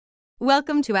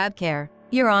Welcome to AbCare,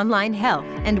 your online health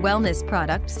and wellness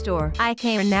product store.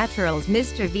 iCare Naturals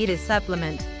Mr. Vita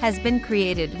supplement has been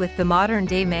created with the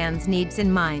modern-day man's needs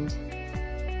in mind.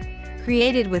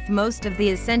 Created with most of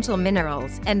the essential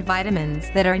minerals and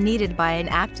vitamins that are needed by an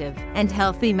active and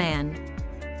healthy man.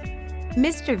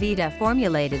 Mr. Vita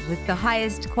formulated with the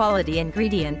highest quality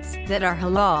ingredients that are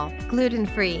halal,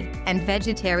 gluten-free, and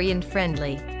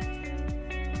vegetarian-friendly.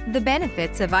 The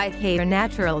benefits of iCare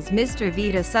Naturals Mr.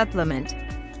 Vita supplement.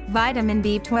 Vitamin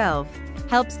B12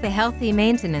 helps the healthy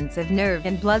maintenance of nerve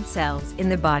and blood cells in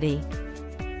the body.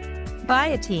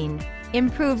 Biotin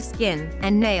improves skin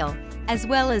and nail, as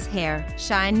well as hair,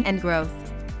 shine and growth.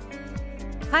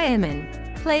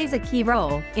 Thiamine plays a key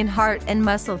role in heart and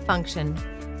muscle function.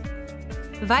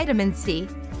 Vitamin C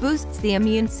boosts the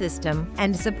immune system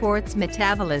and supports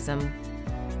metabolism.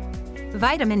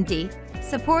 Vitamin D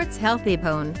supports healthy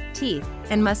bone, teeth,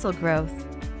 and muscle growth.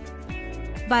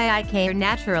 Buy iCare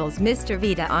Naturals Mr.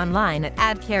 Vita online at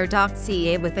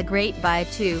abcare.ca with a great buy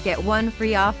 2 get 1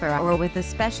 free offer, or with a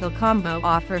special combo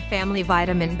offer family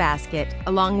vitamin basket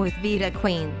along with Vita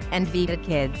Queen and Vita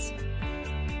Kids.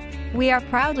 We are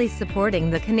proudly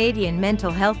supporting the Canadian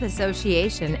Mental Health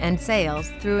Association and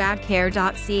sales through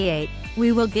abcare.ca.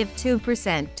 We will give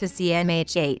 2% to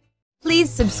CMH8.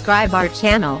 Please subscribe our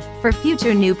channel for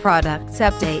future new products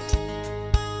update.